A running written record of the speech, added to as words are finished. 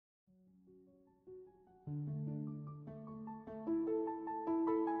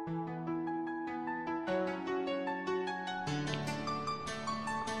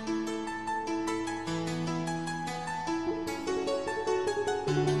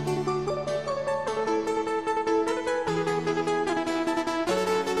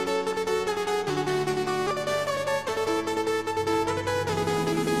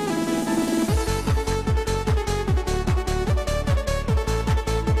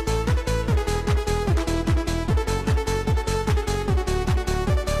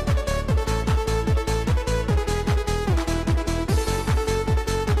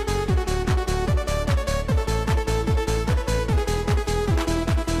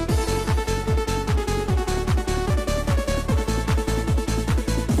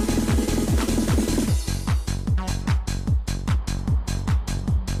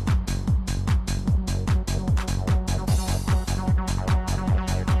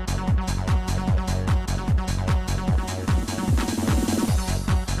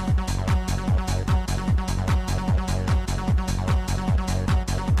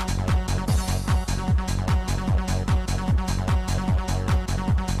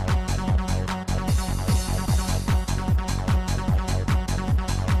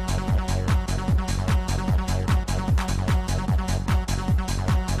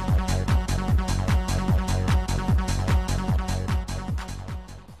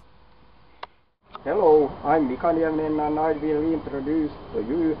Hello, I'm Mikael and I will introduce to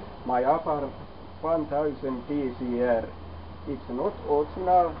you my Abarth 1000 TCR. It's not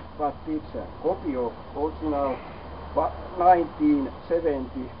original, but it's a copy of original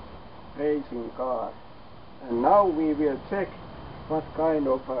 1970 racing car. And now we will check what kind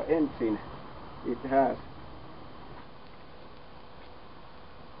of engine it has.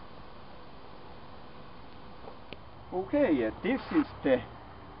 Okay, this is the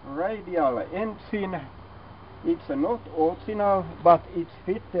Radiale-engine. It's not original, but it's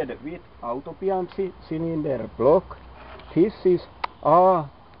fitted with Autobianchi cylinder block. This is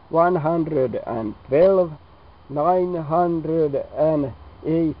A112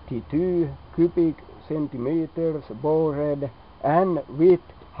 982 cubic centimeters bored and with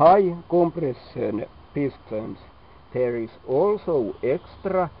high compression pistons. There is also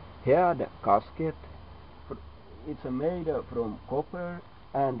extra head gasket. It's made from copper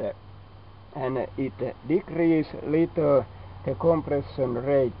and it decreases little the compression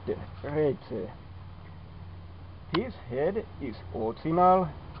rate. This head is original,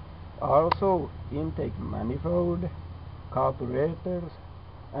 also intake manifold, carburetors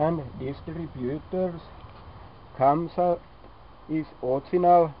and distributors. Camshaft is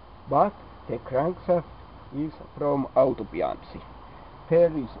original, but the crankshaft is from Autobianchi.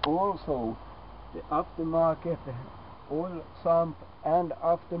 There is also the aftermarket oil sump and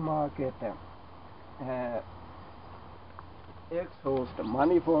aftermarket exhaust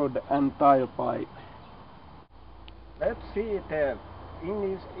manifold and tail pipe. Let's see the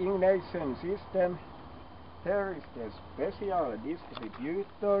ignition system. There is the special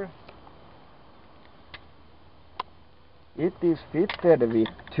distributor. It is fitted with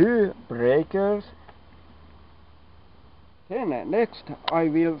 2 breakers. Then next I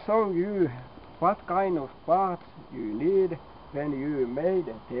will show you what kind of parts you need when you made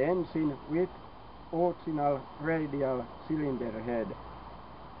the engine with original radial cylinder head.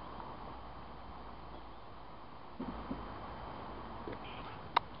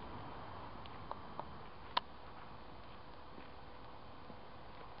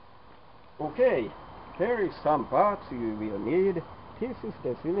 Okay, here is some parts you will need. This is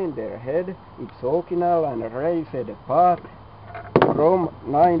the cylinder head. It's original and raised part from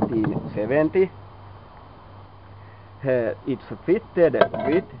 1970. It's fitted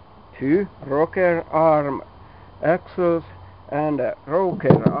with 2 rocker arm axles, and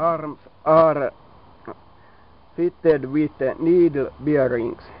rocker arms are fitted with needle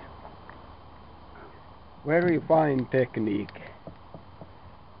bearings. Very fine technique.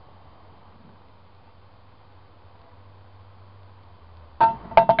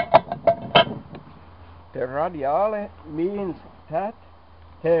 The radiale means that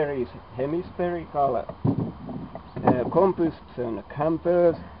there is hemispherical combustion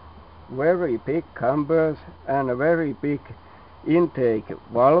chambers, very big chambers and very big intake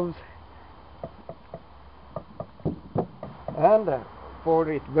valves, and for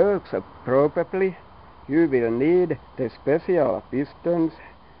it works properly you will need the special pistons.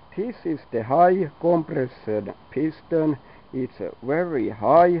 This is the high compression piston. It's a very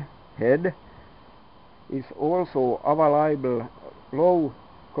high head. Is also available low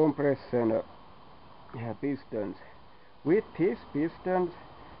compression pistons. With these pistons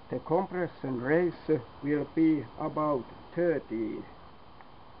the compression ratio will be about 13.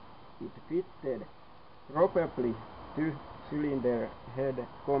 It fitted properly to cylinder head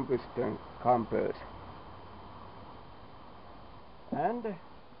combustion chambers. And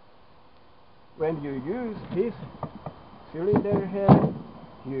when you use this cylinder head,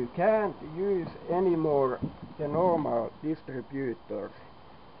 you can't use any more the normal distributors,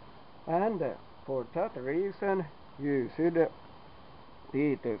 and for that reason you should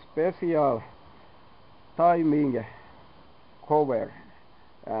need a special timing cover,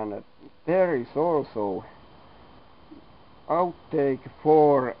 and there is also outtake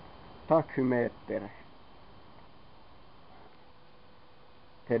for tachymeter.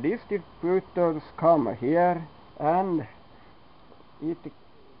 The distributors come here, and it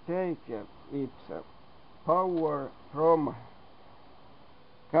take its power from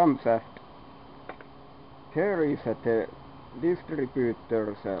camshaft. Here is the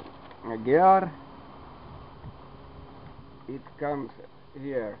distributor's gear. It comes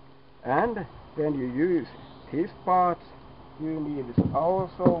here, and when you use these parts you need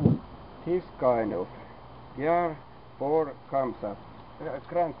also this kind of gear for crankshaft.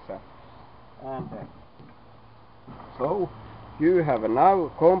 And so you have now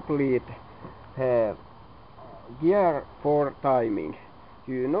complete gear for timing.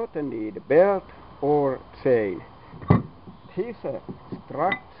 You not need belt or chain. This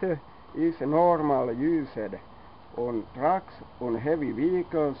structure is normal used on trucks, on heavy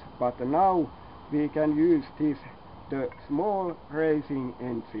vehicles, but now we can use this the small racing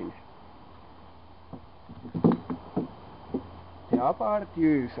engine. The Abarth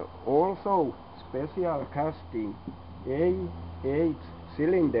use also special casting A8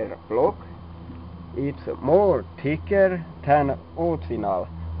 cylinder block. It's more thicker than original,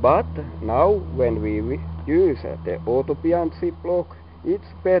 but now when we use the autobianchi block, it's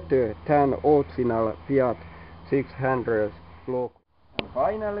better than original Fiat 600 block. And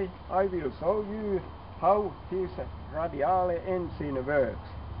finally, I will show you how this Radiale-engine works.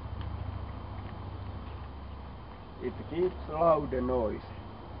 It gives loud noise.